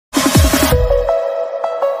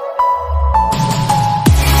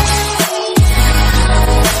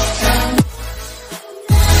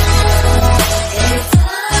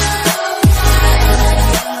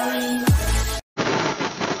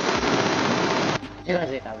Hey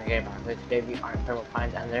guys, it's Abigail back with today we are in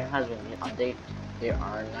PINES and there has been an update. There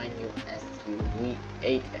are 9 new SUV,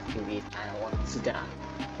 8 SUVs and 1 sedan.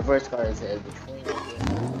 The first car is the twin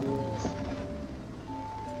wheels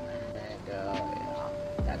and yeah,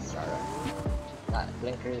 that's starter. Got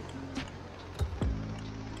blinkers.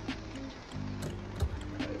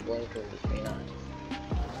 Blinkers is pretty nice.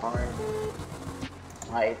 Horn,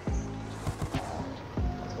 lights,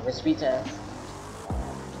 for speed test.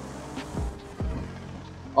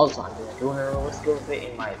 Also, I'm doing a 200 roller skill fit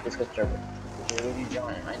in my Discord server. If you really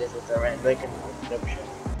join my Discord server and link in the description.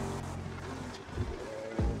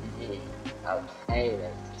 Okay,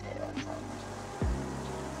 let's take it.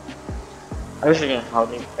 I wish you can help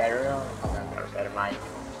me better on better mind.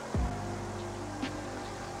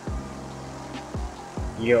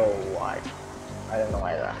 Yo, what? I don't know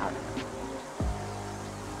why that happened.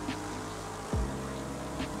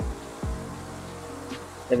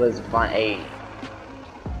 It was fun. Hey,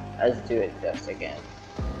 let's do it just again.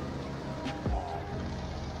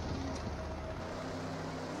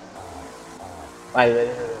 By the way,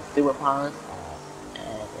 this is a super pause,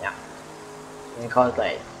 and yeah, it costs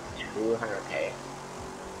like 200k.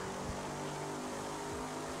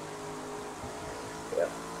 Yeah.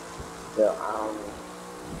 So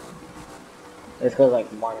this goes like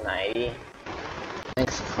 190.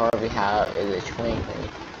 Next car we have is a 2020.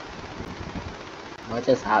 What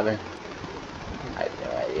just happened? I have no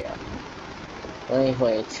idea.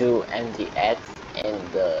 2022 MDX in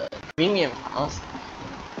the premium house.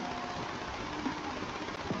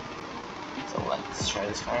 So let's try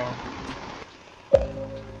this car.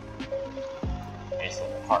 Here's the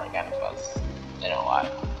car again because you know what?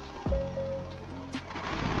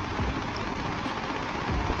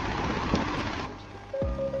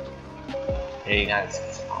 Here you guys see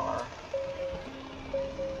this car.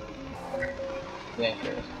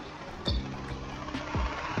 Blinkers.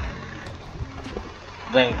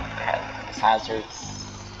 Blink hazards.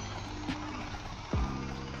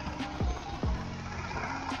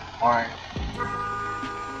 Horn.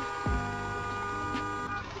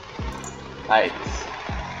 Lights.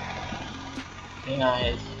 Be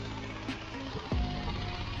nice.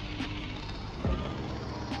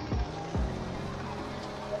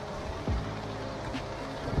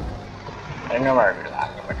 I don't know where we're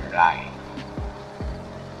lagging, but we're lagging.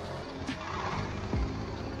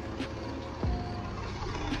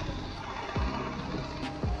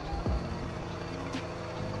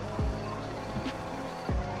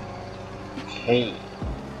 Okay.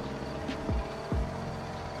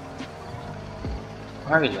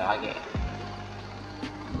 Why are we lagging?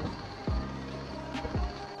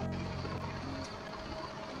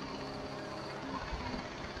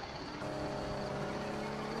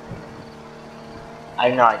 I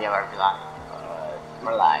have no idea where we're lagging, but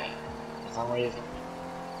we're lagging for some reason.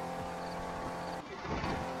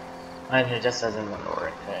 And it just doesn't want to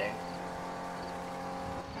work today.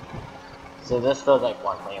 So this goes like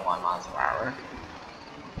 121 miles per hour.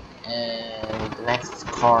 And the next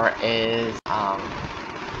car is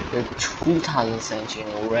the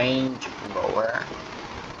 2017 Range Rover.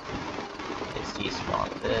 It's used on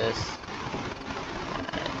this.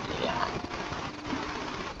 And yeah.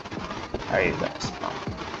 How are you guys?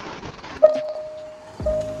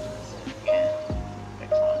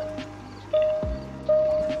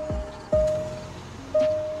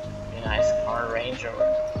 Nice car, Range Rover.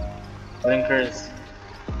 Blinkers.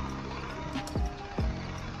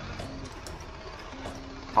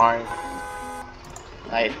 Horn.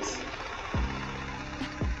 Lights.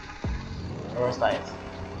 Reverse lights.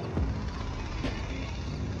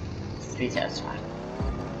 Speed test time.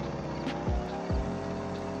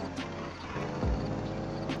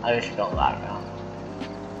 I wish you don't lag now.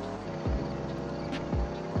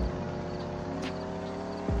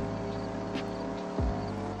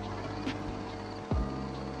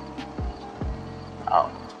 Oh.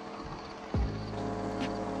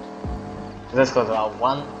 So this goes about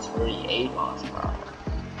 138 miles per hour.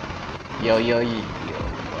 Yo,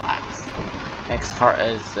 relax. Next car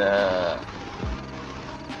is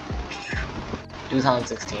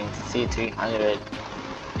 2016 C300.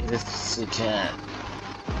 This is sedan.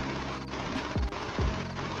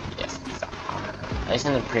 Yes, it's that car. It's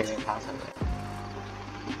in the premium class of it.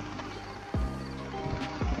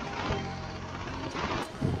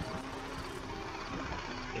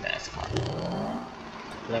 Nice car.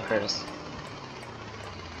 Blinkers.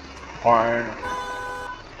 Horn.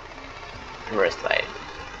 Reverse light.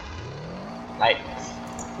 Lights.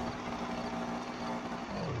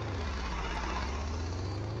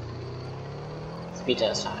 Speed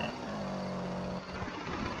test time.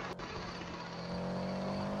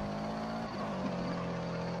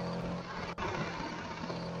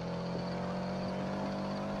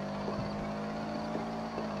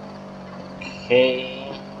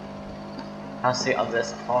 Okay. Chassis of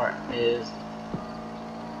this car is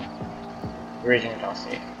original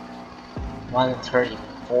chassis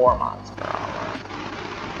 134 miles per hour.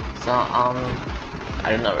 So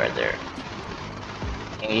I don't know where they're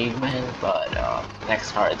even, but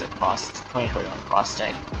next car is a 2021 cross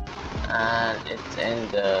check, and it's in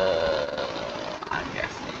the, I'm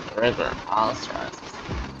guessing, regular house trust.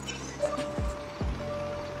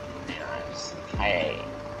 Okay.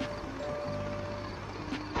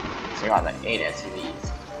 So you got like 8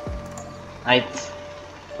 SUVs. Lights,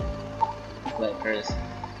 blinkers,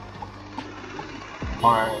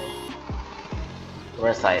 horn,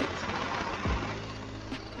 reverse lights.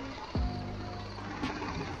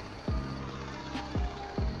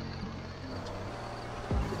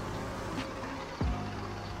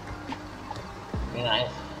 Very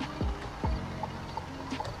nice.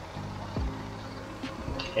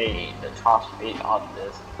 Okay, the top speed of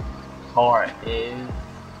this car is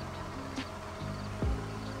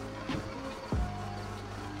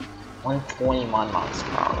 121 miles per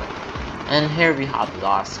hour. And here we have the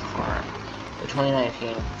last car, the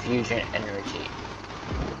 2019 Fusion Energy.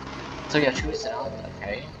 So yeah, two sedans,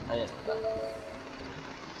 okay, I didn't know that.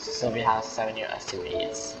 So we have 7 new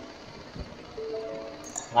SUVs.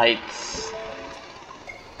 Lights,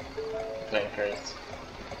 blinkers.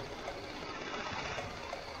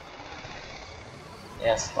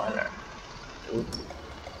 Yes, spoiler. Oop.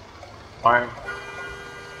 Horn.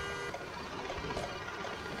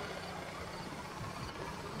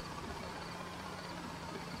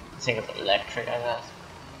 I think it's electric, I guess.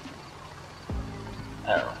 I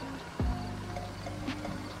don't know.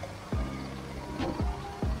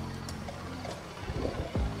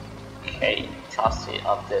 Okay, chassis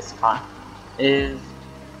of this car is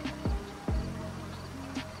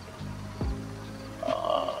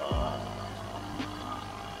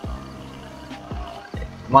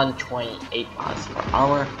 128 miles per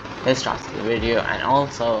hour. Let's start the video. And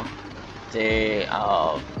also they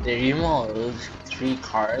removed 3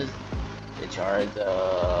 cars, which are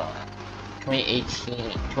the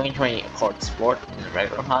 2020 Accord Sport in the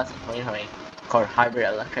regular class, 2020 Accord Hybrid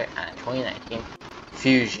Electric, and 2019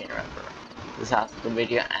 Fusion Rapper. This has the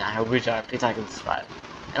video, and I hope you enjoyed. Please like and subscribe,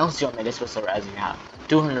 and also join my Discord server as you have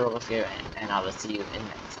 200 Roblox here, and I will see you in the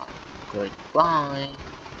next one. Goodbye.